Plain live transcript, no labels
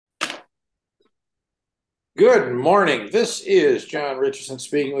Good morning. This is John Richardson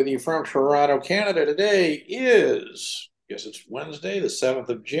speaking with you from Toronto, Canada. Today is, I guess it's Wednesday, the 7th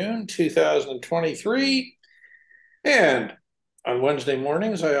of June, 2023. And on Wednesday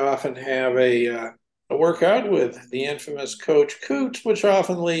mornings, I often have a workout with the infamous Coach Coutts, which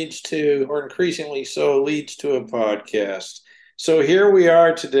often leads to, or increasingly so, leads to a podcast. So here we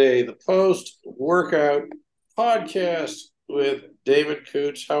are today, the post-workout podcast with David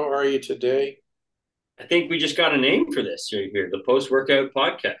Coutts. How are you today? I think we just got a name for this right here, the post-workout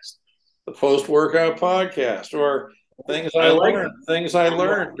podcast. The post-workout podcast, or I like things I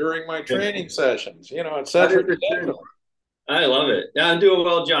learned during my training sessions, et cetera, et cetera. 100%. I love it. Yeah, I'm doing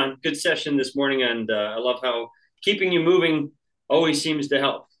well, John. Good session this morning, and I love how keeping you moving always seems to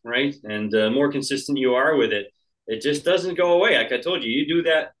help, right? And the more consistent you are with it, it just doesn't go away. Like I told you, you do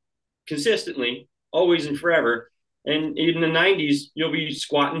that consistently, always and forever. And in the 90s, you'll be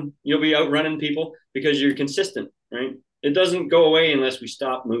squatting, you'll be outrunning people because you're consistent, right? It doesn't go away unless we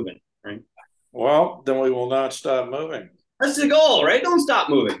stop moving, right? Well, then we will not stop moving. That's the goal, right? Don't stop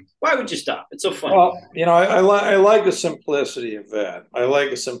moving. Why would you stop? It's so fun. Well, I like the simplicity of that. I like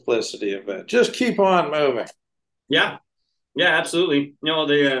the simplicity of that. Just keep on moving. Yeah, yeah, absolutely.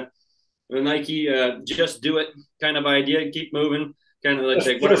 The Nike just do it kind of idea. Keep moving, kind of like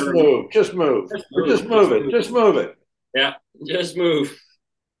Just whatever. move. Just move. Just Or move. just Just move it. move. Just move it. Yeah, just move.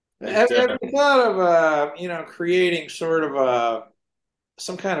 It, Have you thought of creating sort of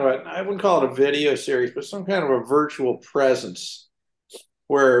some kind of a, I wouldn't call it a video series, but some kind of a virtual presence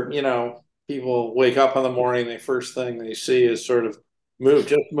where people wake up in the morning, the first thing they see is sort of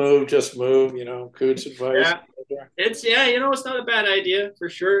just move, Coutts advice. yeah, it's not a bad idea for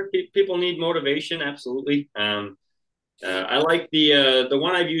sure. People need motivation, absolutely. I like the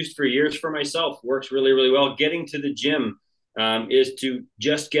one I've used for years for myself. Works really really well. Getting to the gym is to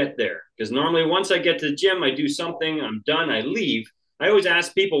just get there because normally once I get to the gym, I do something, I'm done, I leave. I always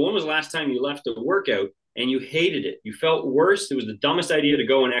ask people, when was the last time you left a workout and you hated it? You felt worse. It was the dumbest idea to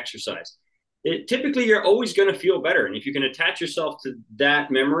go and exercise. Typically, you're always going to feel better, and if you can attach yourself to that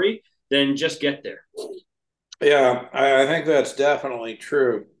memory, then just get there. Yeah, I think that's definitely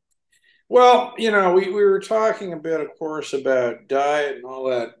true. Well, we were talking a bit, of course, about diet and all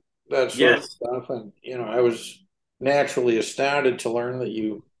that sort of Yes. stuff, and I was naturally astounded to learn that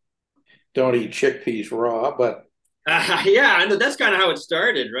you don't eat chickpeas raw, but Yeah, I know that's kind of how it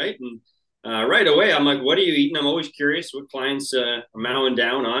started, right? And right away, I'm like, "What are you eating?" I'm always curious what clients are mowing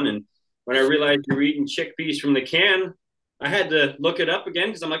down on. And when I realized you're eating chickpeas from the can, I had to look it up again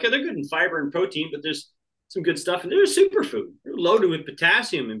because I'm like, "Oh, they're good in fiber and protein, but there's some good stuff, and they're a superfood. They're loaded with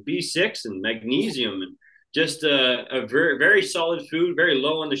potassium and B6 and magnesium, and just a very very solid food, very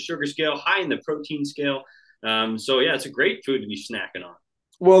low on the sugar scale, high in the protein scale. So yeah, it's a great food to be snacking on.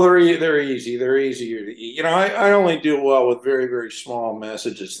 well, they're easy. They're easier to eat. I only do well with very, very small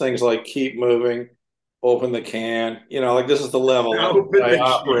messages. Things like keep moving, open the can. Like this is the level of Open I the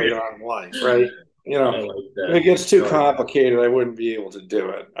operate can. on in life, right? I like If it that. gets too I like complicated, I wouldn't be able to do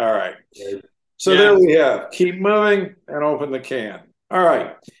it. All right. that. So there Yeah. we have keep moving and open the can. All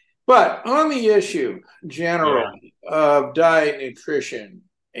right. But on the issue Yeah. generally of diet nutrition,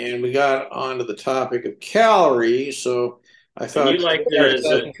 and we got onto the topic of calories. So I And thought you like our the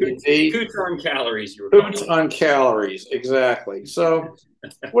session would be coots on calories you were foods calling on calories. Exactly. So,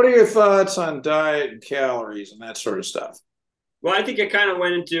 what are your thoughts on diet and calories and that sort of stuff? Well, I think I kind of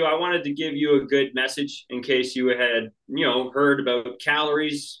went into, I wanted to give you a good message in case you had, heard about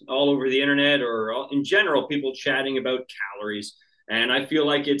calories all over the internet or in general, people chatting about calories. And I feel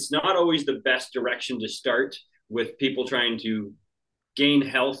like it's not always the best direction to start with people trying to gain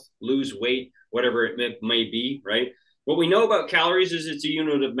health, lose weight, whatever it may be, right? What we know about calories is it's a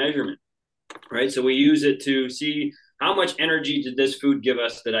unit of measurement, right? So we use it to see how much energy did this food give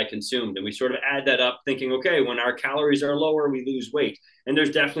us that I consumed? And we sort of add that up thinking, okay, when our calories are lower, we lose weight. And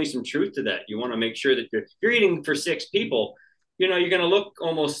there's definitely some truth to that. You want to make sure that you're eating for six people, you're going to look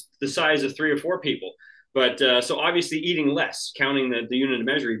almost the size of three or four people. But so obviously eating less, counting the unit of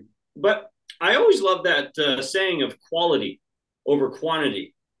measuring. But I always love that saying of quality over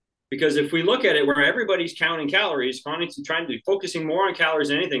quantity. Because if we look at it where everybody's counting calories, trying to be focusing more on calories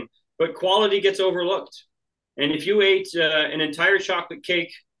than anything, but quality gets overlooked. And if you ate an entire chocolate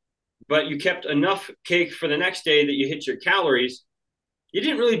cake, but you kept enough cake for the next day that you hit your calories, you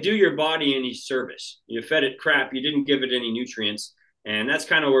didn't really do your body any service. You fed it crap. You didn't give it any nutrients. And that's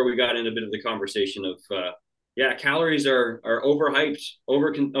kind of where we got into a bit of the conversation of, yeah, calories are overhyped.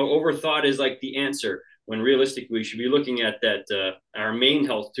 Overthought is like the answer when realistically we should be looking at that our main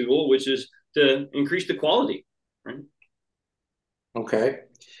health tool, which is to increase the quality. Right? Okay.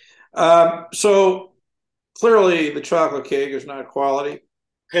 So Clearly, the chocolate cake is not quality.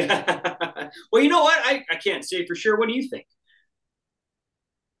 Well, you know what? I can't say for sure. What do you think?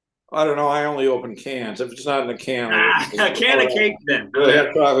 I don't know. I only open cans. If it's not in a can, A can of cake, then. do they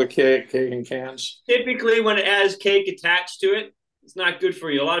have chocolate cake in cans? Typically, when it has cake attached to it, it's not good for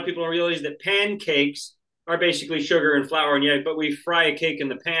you. A lot of people don't realize that pancakes are basically sugar and flour, and yet, but we fry a cake in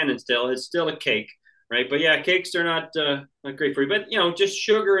the pan and it's still a cake, right? But yeah, cakes are not great for you. But just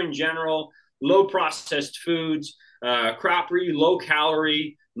sugar in general, low processed foods, crop-free, low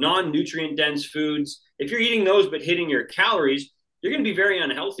calorie, non-nutrient dense foods. If you're eating those but hitting your calories, you're going to be very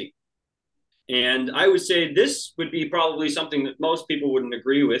unhealthy. And I would say this would be probably something that most people wouldn't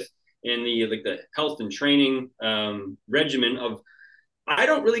agree with in the health and training regimen of I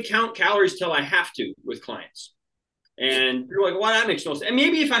don't really count calories till I have to with clients. And you're like, well, that makes no sense. And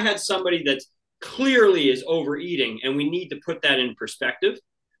maybe if I had somebody that clearly is overeating and we need to put that in perspective.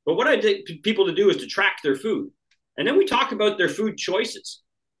 But what I did people to do is to track their food. And then we talk about their food choices.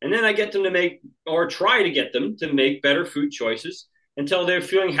 And then I get them to make or try to get them to make better food choices until they're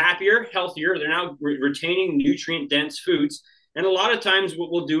feeling happier, healthier. They're now retaining nutrient dense foods. And a lot of times,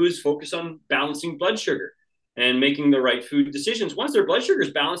 what we'll do is focus on balancing blood sugar and making the right food decisions. Once their blood sugar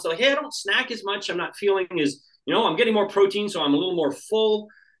is balanced, they're like, hey, I don't snack as much. I'm not feeling as, I'm getting more protein, so I'm a little more full.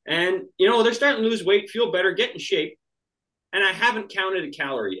 And, they're starting to lose weight, feel better, get in shape. And I haven't counted a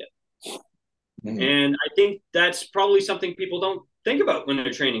calorie yet. Mm. And I think that's probably something people don't think about when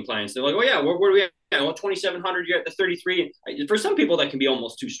they're training clients. They're like, oh, yeah, where do we at? Well, 2,700, you're at the 33. For some people, that can be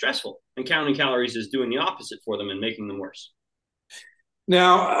almost too stressful. And counting calories is doing the opposite for them and making them worse.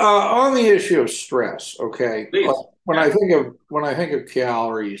 Now, on the issue of stress, okay, Please. when Yeah. I think of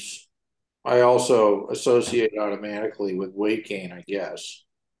calories, I also associate automatically with weight gain, I guess.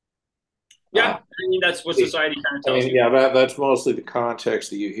 Yeah. Uh, I mean, that's what society kind of I tells mean, you. yeah, that's mostly the context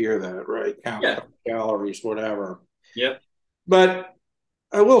that you hear that, right? Yeah. Count calories, whatever. Yeah. But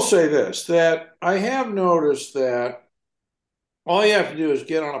I will say this, that I have noticed that all you have to do is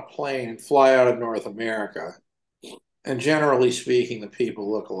get on a plane and fly out of North America, and generally speaking, the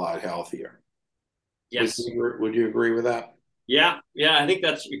people look a lot healthier. Yes. Would you agree with that? Yeah. Yeah. I think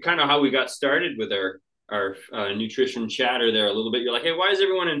that's kind of how we got started with our nutrition chatter there a little bit. You're like, hey, why is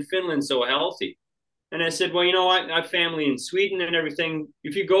everyone in Finland so healthy? And I said, well, you know what? I have family in Sweden and everything.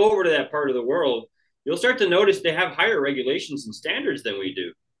 If you go over to that part of the world, you'll start to notice they have higher regulations and standards than we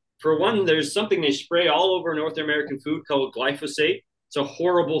do. For one, there's something they spray all over North American food called glyphosate. It's a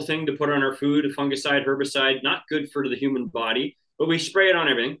horrible thing to put on our food, a fungicide, herbicide, not good for the human body, but we spray it on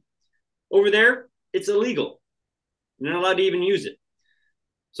everything. Over there, it's illegal. You're not allowed to even use it.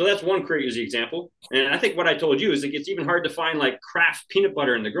 So that's one crazy example. And I think what I told you is it gets even hard to find like Kraft peanut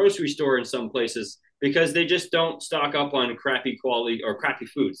butter in the grocery store in some places because they just don't stock up on crappy quality or crappy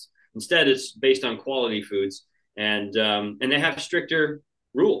foods. Instead, it's based on quality foods, and they have stricter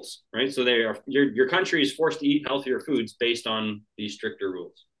rules, right? So they are your country is forced to eat healthier foods based on these stricter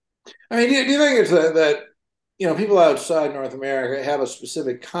rules. I mean, do you think it's that people outside North America have a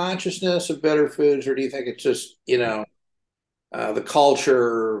specific consciousness of better foods, or do you think it's just the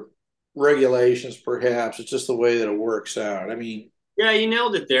culture, regulations, perhaps it's just the way that it works out? I mean, Yeah, you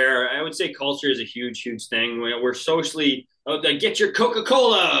nailed it there. I would say culture is a huge, huge thing. We're socially like get your Coca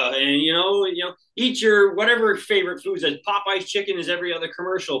Cola and eat your whatever favorite foods. As Popeye's chicken is every other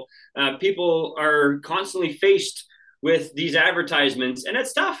commercial. People are constantly faced with these advertisements, and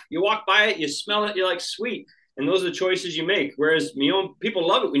it's tough. You walk by it, you smell it, you're like sweet, and those are the choices you make. Whereas people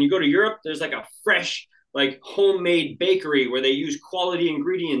love it when you go to Europe. There's like a fresh, like homemade bakery where they use quality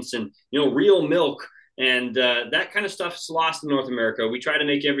ingredients and real milk and that kind of stuff is lost in North America. We try to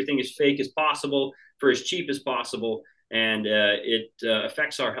make everything as fake as possible for as cheap as possible, and it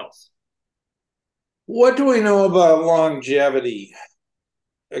affects our health. what do we know about longevity,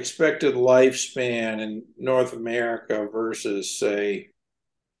 expected lifespan in North America versus, say,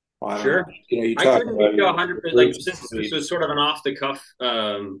 well, I don't know, Sure. you I talk couldn't give about you your 100%, like roots of since this Sweden. was sort of an off the cuff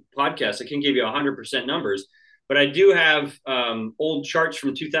podcast, I can't give you 100% numbers, but I do have old charts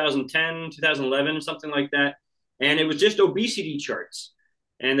from 2010, 2011, something like that. And it was just obesity charts.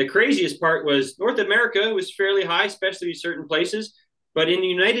 And the craziest part was North America was fairly high, especially certain places. But in the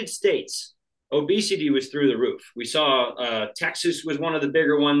United States, obesity was through the roof. We saw Texas was one of the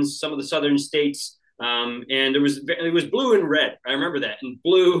bigger ones, some of the southern states. And it was blue and red. I remember that. And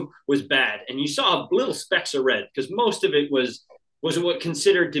blue was bad. And you saw little specks of red because most of it was what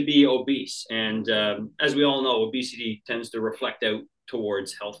considered to be obese. And as we all know, obesity tends to reflect out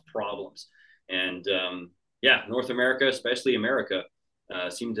towards health problems. And yeah, North America, especially America,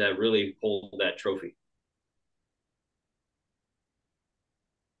 seemed to really hold that trophy.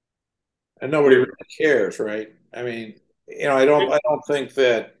 and nobody really cares, right? I mean, I don't think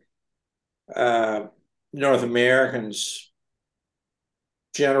that uh, North Americans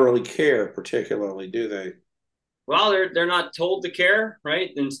generally care particularly, do they? Well, they're not told to care, right?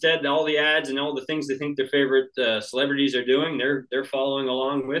 Instead, all the ads and all the things they think their favorite celebrities are doing, they're following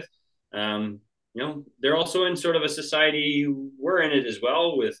along with. Um, they're also in sort of a society, we're in it as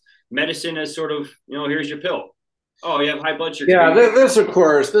well, with medicine as sort of, here's your pill. Oh, you have high blood sugar. Here Yeah, you go.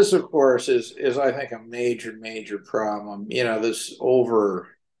 this of course is I think a major problem.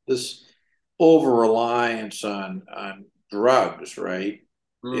 This over reliance on drugs, right?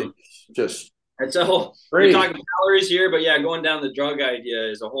 Mm. It's just And so we're crazy. talking calories here, but yeah, going down the drug idea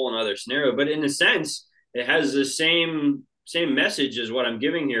is a whole other scenario. But in a sense, it has the same message as what I'm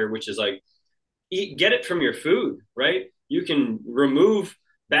giving here, which is like get it from your food, right? You can remove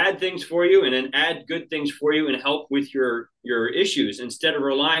bad things for you and then add good things for you and help with your issues instead of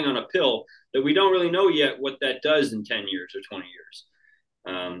relying on a pill that we don't really know yet what that does in 10 years or 20 years.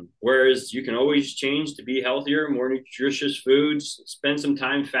 Whereas you can always change to be healthier, more nutritious foods, spend some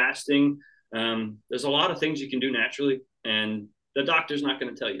time fasting. There's a lot of things you can do naturally, and the doctor's not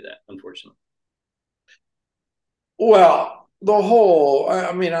going to tell you that, unfortunately. Well,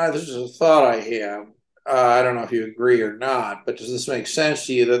 this is a thought I have. I don't know if you agree or not, but does this make sense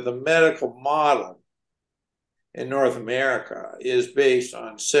to you that the medical model in North America is based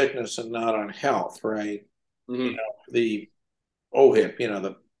on sickness and not on health, right? You Mm-hmm. know, the OHIP,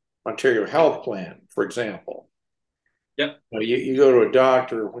 the Ontario Health Plan, for example. Yep. You go to a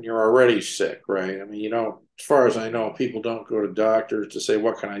doctor when you're already sick, right? I mean, as far as I know, people don't go to doctors to say,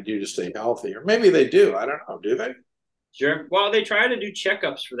 what can I do to stay healthy? Or maybe they do. I don't know. Do they? Sure. Well, they try to do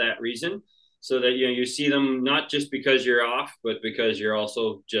checkups for that reason, so that you see them not just because you're off, but because you're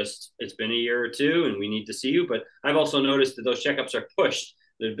also just it's been a year or two and we need to see you. But I've also noticed that those checkups are pushed.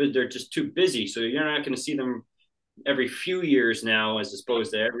 They're just too busy, so you're not going to see them every few years now, as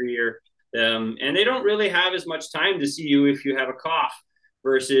opposed to every year. And they don't really have as much time to see you if you have a cough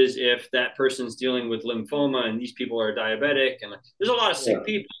versus if that person's dealing with lymphoma and these people are diabetic and there's a lot of sick Yeah.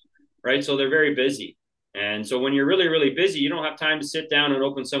 people, right? So they're very busy. And so when you're really, really busy, you don't have time to sit down and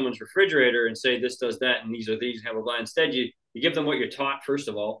open someone's refrigerator and say this does that and these are these, blah blah blah. Instead, you give them what you're taught first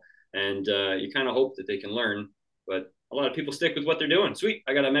of all, and you kind of hope that they can learn. But a lot of people stick with what they're doing. Sweet,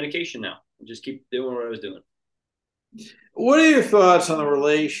 I got a medication now. Just keep doing what I was doing. What are your thoughts on the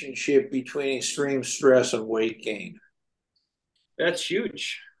relationship between extreme stress and weight gain? That's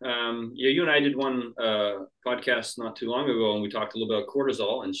huge. Yeah, you and I did one podcast not too long ago, and we talked a little about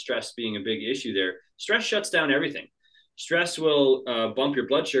cortisol and stress being a big issue there. Stress shuts down everything. Stress will bump your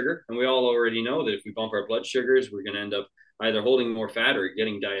blood sugar, and we all already know that if we bump our blood sugars, we're going to end up either holding more fat or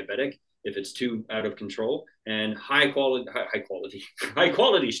getting diabetic if it's too out of control. And high quality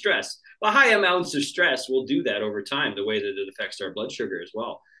stress, but high amounts of stress will do that over time. The way that it affects our blood sugar as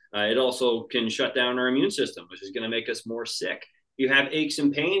well. It also can shut down our immune system, which is going to make us more sick. You have aches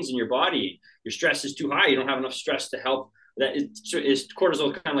and pains in your body, your stress is too high, you don't have enough stress to help. That is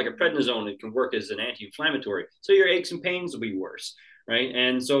cortisol, kind of like a prednisone. It can work as an anti-inflammatory, so your aches and pains will be worse, right?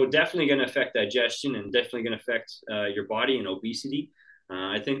 And so definitely going to affect digestion and definitely going to affect your body and obesity.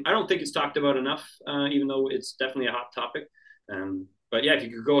 I don't think it's talked about enough, even though it's definitely a hot topic. But yeah, if you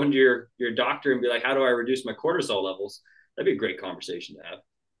could go into your doctor and be like, how do I reduce my cortisol levels, that'd be a great conversation to have.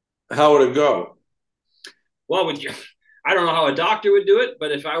 How would it go? Well, would you? I don't know how a doctor would do it,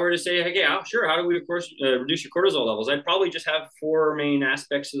 but if I were to say, hey, yeah, sure, how do we, of course, reduce your cortisol levels? I'd probably just have four main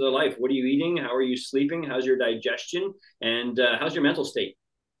aspects of the life. What are you eating? How are you sleeping? How's your digestion? And how's your mental state?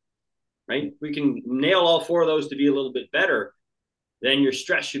 Right? We can nail all four of those to be a little bit better. Then your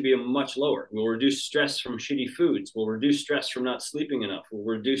stress should be much lower. We'll reduce stress from shitty foods. We'll reduce stress from not sleeping enough. We'll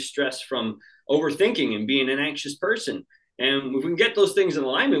reduce stress from overthinking and being an anxious person. And if we can get those things in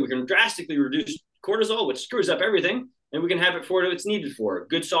alignment, we can drastically reduce cortisol, which screws up everything, and we can have it for what it's needed for.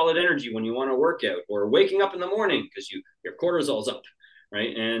 Good solid energy when you want to work out or waking up in the morning because your cortisol's up,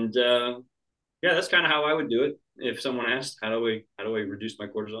 right? And yeah, that's kind of how I would do it if someone asked, how do I reduce my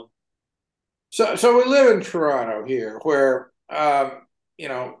cortisol? So we live in Toronto here, where a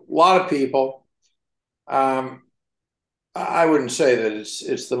lot of people. Um, I wouldn't say that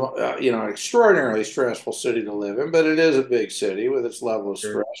it's the an extraordinarily stressful city to live in, but it is a big city with its level of Sure.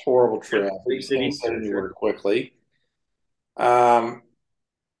 stress, horrible Yeah, traffic. big You can't cities get for anywhere sure. quickly. Um,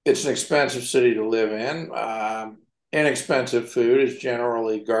 it's an expensive city to live in. Inexpensive food is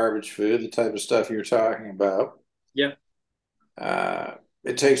generally garbage food, the type of stuff you're talking about. Yeah, Uh,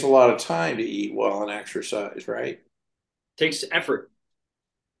 it takes a lot of time to eat well and exercise, right? takes effort.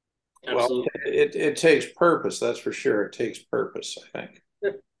 Well, Absolutely. it takes purpose, that's for sure. It takes purpose, I think.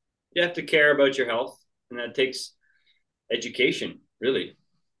 You have to care about your health, and that takes education, really.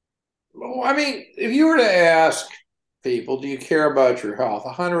 Well, I mean, if you were to ask people, do you care about your health?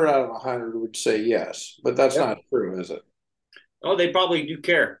 100 out of 100 would say yes, but that's Yep. not true, is it? Oh, they probably do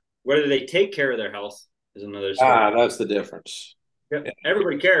care. Whether they take care of their health is another story. Ah, that's the difference. Yep. Yeah.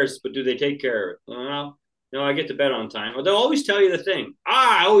 Everybody cares, but do they take care of it? Well, no, I get to bed on time. But they'll always tell you the thing.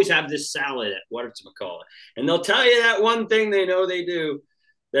 I always have this salad at what's it call it, and they'll tell you that one thing they know they do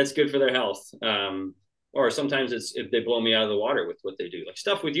that's good for their health. Or sometimes it's if they blow me out of the water with what they do. Like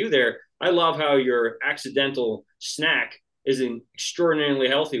stuff with you there. I love how your accidental snack is an extraordinarily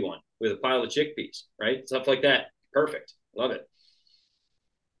healthy one with a pile of chickpeas, right? Stuff like that. Perfect. Love it.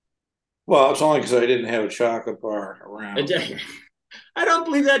 Well, it's only because I didn't have a chocolate bar around. I don't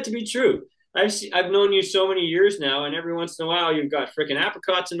believe that to be true. I've known you so many years now, and every once in a while you've got freaking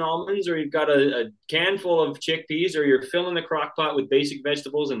apricots and almonds, or you've got a can full of chickpeas, or you're filling the crock pot with basic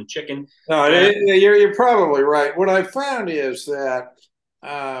vegetables and chicken. No, Uh, you're probably right. What I found is that,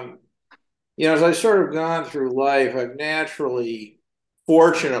 um, as I sort of gone through life, I've naturally,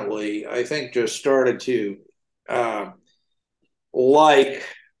 fortunately, I think just started to uh, like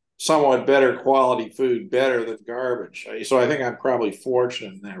somewhat better quality food better than garbage. So I think I'm probably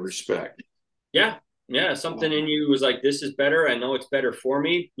fortunate in that respect. yeah, yeah, something in Um, you was like, this is better. I know it's better for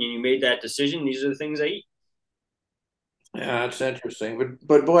me, and you made that decision. These are the things I eat. yeah, that's interesting.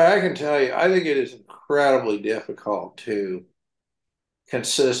 But boy, I can tell you, I think it is incredibly difficult to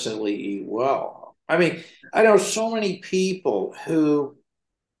consistently eat well. I mean, I know so many people who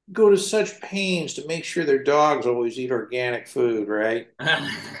go to such pains to make sure their dogs always eat organic food, right?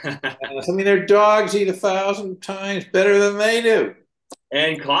 I mean, their dogs eat 1,000 times better than they do.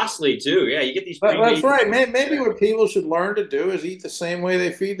 And costly too. Yeah, you get these That's pre-made. right. Maybe what people should learn to do is eat the same way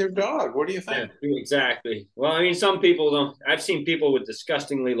they feed their dog. What do you Yeah, think? exactly. Well, I mean, some people don't. I've seen people with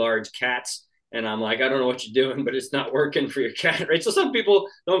disgustingly large cats, and I'm like, I don't know what you're doing, but it's not working for your cat, right? So some people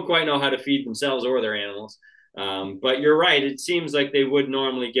don't quite know how to feed themselves or their animals. But you're right. It seems like they would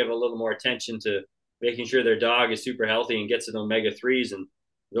normally give a little more attention to making sure their dog is super healthy and gets its omega 3s, and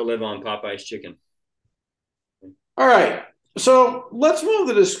they'll live on Popeye's chicken. All right. So let's move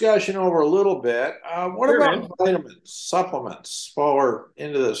the discussion over a little bit. What Sure, about man. vitamins, supplements while we're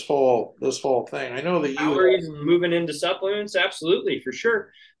into this whole thing? I know that you Calories and moving into supplements, absolutely, for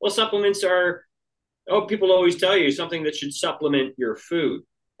sure. Well, supplements are people always tell you something that should supplement your food.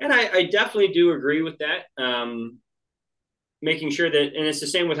 And I definitely do agree with that. Making sure that, and it's the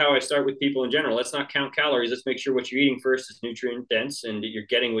same with how I start with people in general. Let's not count calories. Let's make sure what you're eating first is nutrient dense and that you're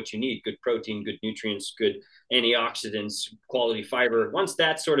getting what you need: good protein, good nutrients, good antioxidants, quality fiber. Once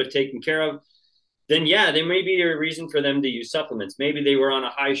that's sort of taken care of, then yeah, there may be a reason for them to use supplements. Maybe they were on a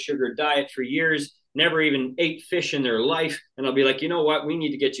high sugar diet for years, never even ate fish in their life. And I'll be like, you know what? We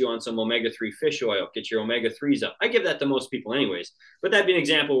need to get you on some omega 3 fish oil, get your omega 3s up. I give that to most people, anyways. But that'd be an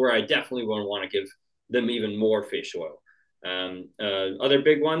example where I definitely wouldn't want to give them even more fish oil. Other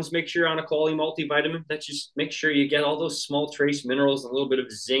big ones, make sure you're on a quality multivitamin. That just make sure you get all those small trace minerals, and a little bit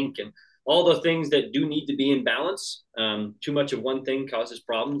of zinc, and all the things that do need to be in balance. Too much of one thing causes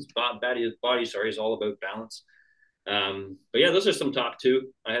problems. Body, sorry, is all about balance. But yeah, those are some top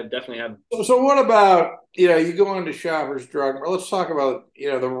two. I have definitely have. So what about, you go into Shoppers Drug Mart. Let's talk about,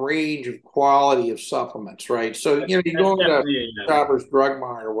 the range of quality of supplements, right? So, you That's go into definitely Shoppers Drug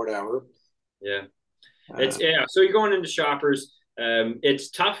Mart or whatever. yeah. Uh, It's yeah. So you're going into Shoppers. It's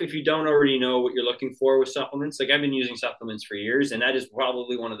tough if you don't already know what you're looking for with supplements. Like I've been using supplements for years, and that is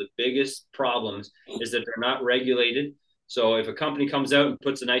probably one of the biggest problems is that they're not regulated. So if a company comes out and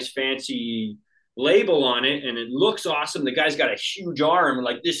puts a nice fancy label on it and it looks awesome, the guy's got a huge arm,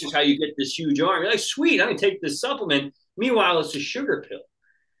 like this is how you get this huge arm. You're like, sweet, I'm gonna take this supplement. Meanwhile, it's a sugar pill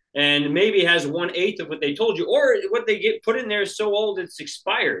and maybe has 1/8 of what they told you, or what they get put in there is so old it's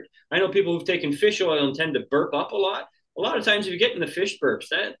expired. I know people who've taken fish oil and tend to burp up a lot. A lot of times, if you get in the fish burps,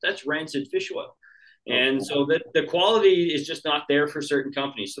 that's rancid fish oil. And so that the quality is just not there for certain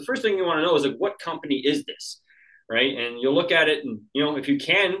companies. So the first thing you want to know is like, what company is this? Right. And you'll look at it and, if you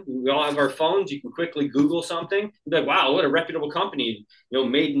can, we all have our phones, you can quickly Google something. Be like, wow, what a reputable company,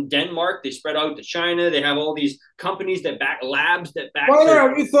 made in Denmark. They spread out to China. They have all these companies that back labs that back well, their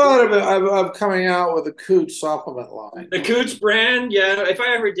have you thought of coming out with a Coutts supplement line? the Coutts brand. Yeah. If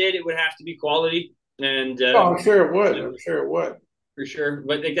I ever did, it would have to be quality. And, Oh, I'm sure it would. I'm sure it would. for sure.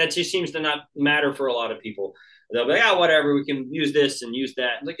 But like, that just seems to not matter for a lot of people. They'll be like, yeah, whatever. We can use this and use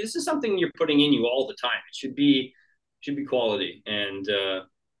that. Like this is something you're putting in you all the time. It should be quality. And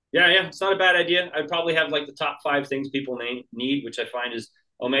yeah, it's not a bad idea. I'd probably have like the top 5 things people need, which I find is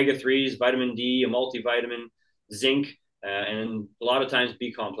omega 3s, vitamin D, a multivitamin, zinc. and a lot of times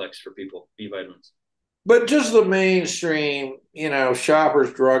B complex for people, B vitamins. But just the mainstream,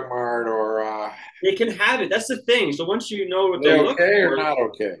 Shoppers Drug Mart or They can have it. That's the thing. So once you know what to they look okay or for, not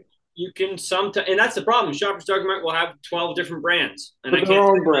okay? you can sometimes, and that's the problem. Shoppers Drug Mart will have 12 different brands, and But I their can't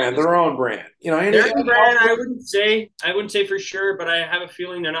own tell you brand, their own brand. their own brand. I wouldn't say for sure, but I have a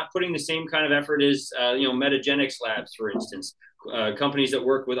feeling they're not putting the same kind of effort as Metagenics Labs, for instance, companies that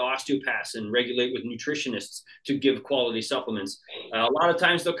work with osteopaths and regulate with nutritionists to give quality supplements. A lot of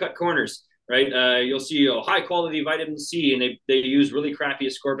times they'll cut corners, right? You'll see high quality vitamin C, and they use really crappy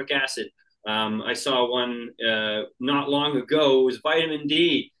ascorbic acid. I saw one not long ago. It was vitamin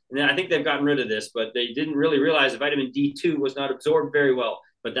D. And I think they've gotten rid of this, but they didn't really realize that vitamin D2 was not absorbed very well.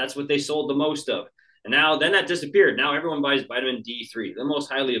 But that's what they sold the most of. And then that disappeared. Now everyone buys vitamin D3, the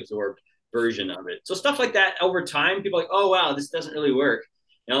most highly absorbed version of it. So stuff like that over time, people are like, oh wow, this doesn't really work.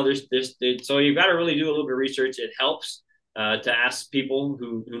 So you've got to really do a little bit of research. It helps to ask people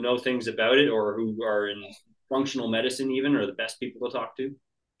who know things about it or who are in functional medicine even, or the best people to talk to.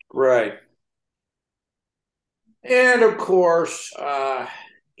 Right. And of course,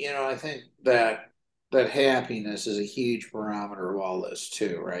 I think that happiness is a huge barometer of all this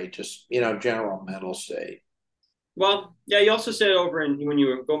too, right? Just, general mental state. Well, yeah, you also said over in when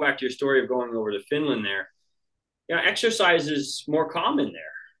you go back to your story of going over to Finland there, yeah, exercise is more common there.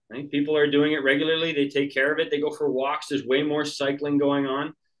 Right? People are doing it regularly. They take care of it. They go for walks. There's way more cycling going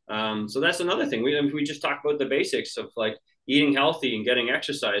on. So that's another thing. We just talked about the basics of like eating healthy and getting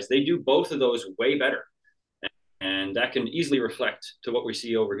exercise. They do both of those way better, and that can easily reflect to what we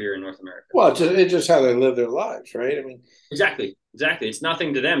see over here in North America. Well, it's just how they live their lives, right? I mean, Exactly, exactly. It's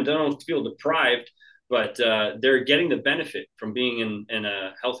nothing to them. They don't feel deprived, but they're getting the benefit from being in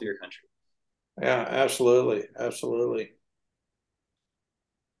a healthier country. yeah, absolutely, absolutely.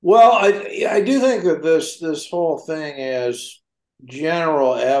 Well, I do think that this whole thing is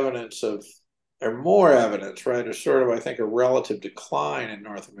general evidence of, or more evidence, right? Or sort of, I think, a relative decline in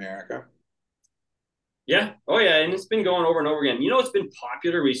North America. Yeah. Oh, yeah. And it's been going over and over again. You know, what's been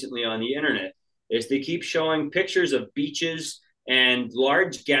popular recently on the internet is they keep showing pictures of beaches and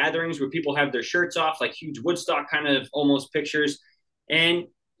large gatherings where people have their shirts off, like huge Woodstock kind of almost pictures. And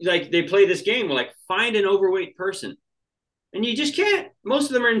like they play this game, like find an overweight person. And you just can't. Most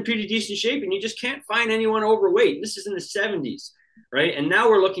of them are in pretty decent shape, and you just can't find anyone overweight. This is in the 70s, right? And now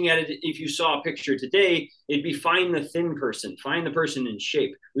we're looking at it. If you saw a picture today, it'd be find the thin person, find the person in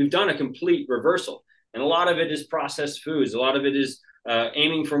shape. We've done a complete reversal. And a lot of it is processed foods. A lot of it is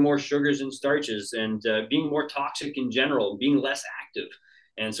aiming for more sugars and starches and being more toxic in general, being less active.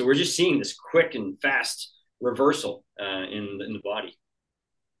 And so we're just seeing this quick and fast reversal in the body.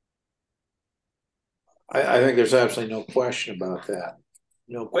 I think there's absolutely no question about that.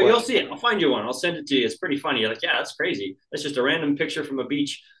 No But you'll question. see it. I'll find you one. I'll send it to you. It's pretty funny. You're like, yeah, that's crazy. That's just a random picture from a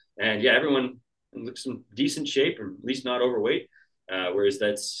beach. And yeah, everyone looks in decent shape or at least not overweight. Whereas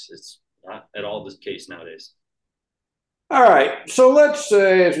it's not at all the case nowadays. All right. So let's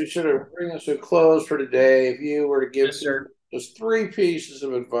say, as we sort of bring this to a close for today, if you were to give Yes, sir. just three pieces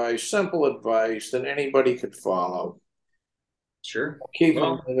of advice, simple advice that anybody could follow, Sure. keep them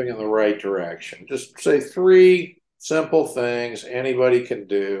Well, moving in the right direction. Just say three simple things anybody can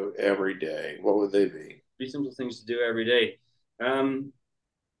do every day. What would they be? three simple things to do every day. Um,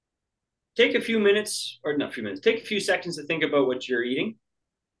 take a few minutes, or not a few minutes, take a few seconds to think about what you're eating,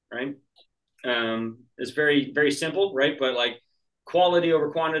 right? It's very, very simple, right? But like quality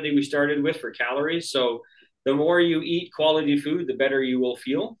over quantity, we started with for calories. So the more you eat quality food, the better you will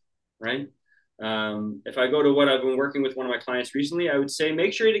feel, right? If I go to what I've been working with one of my clients recently, I would say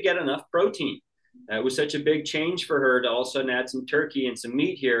make sure to get enough protein. It was such a big change for her to all of a sudden add some turkey and some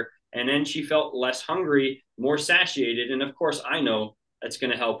meat here. And then she felt less hungry, more satiated. And of course, I know that's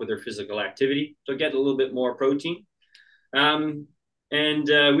going to help with her physical activity. So get a little bit more protein. Um, and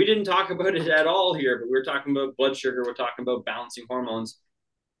we didn't talk about it at all here, but we were talking about blood sugar. We're talking about balancing hormones.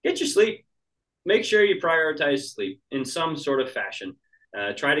 Get your sleep. Make sure you prioritize sleep in some sort of fashion.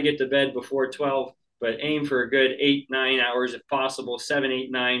 Try to get to bed before 12, but aim for a good 8, 9 hours if possible, 7,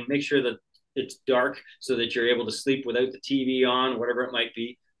 8, 9. Make sure that it's dark so that you're able to sleep without the TV on, whatever it might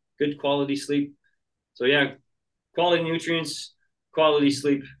be. Good quality sleep. So, yeah, quality nutrients, quality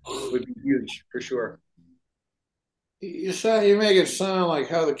sleep would be huge for sure. You make it sound like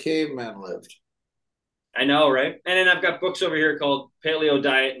how the cavemen lived. I know, right? And then I've got books over here called Paleo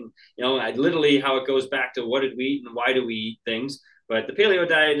Diet, and I literally how it goes back to what did we eat and why do we eat things. But the Paleo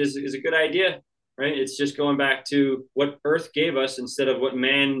Diet is a good idea, right? It's just going back to what Earth gave us instead of what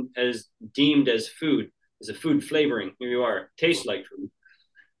man has deemed as food, as a food flavoring. Here you are, tastes like food,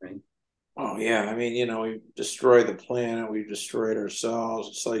 right? Oh yeah, I mean, we've destroyed the planet, we've destroyed ourselves.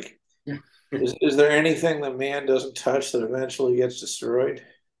 It's like, is there anything that man doesn't touch that eventually gets destroyed?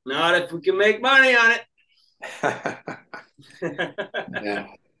 Not if we can make money on it. Yeah.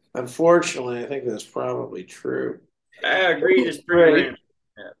 Unfortunately, I think that's probably true. I agree. It's pretty Great. random.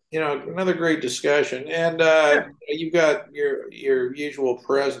 Yeah. Another great discussion. And Yeah. you've got your usual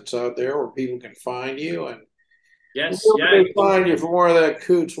presence out there where people can find you. And Yes. where Yeah. can they find you for more of that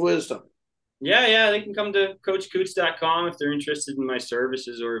Coutts wisdom? Yeah. Yeah. They can come to CoachCoots.com if they're interested in my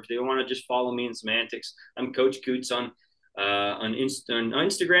services, or if they want to just follow me in semantics. I'm Coach Coutts on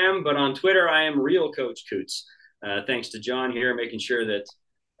Instagram, but on Twitter I am Real Coach Coutts. Thanks to John here, making sure that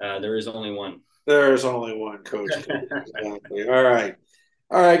there is only one. There's only one Coach Coutts. Exactly. All right.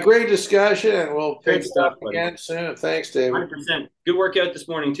 All right. Great discussion. And we'll pick Good it up stuff, buddy. again soon. Thanks, David. 100%. Good workout this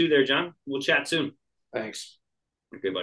morning too, there, John. We'll chat soon. Thanks. Okay, bye.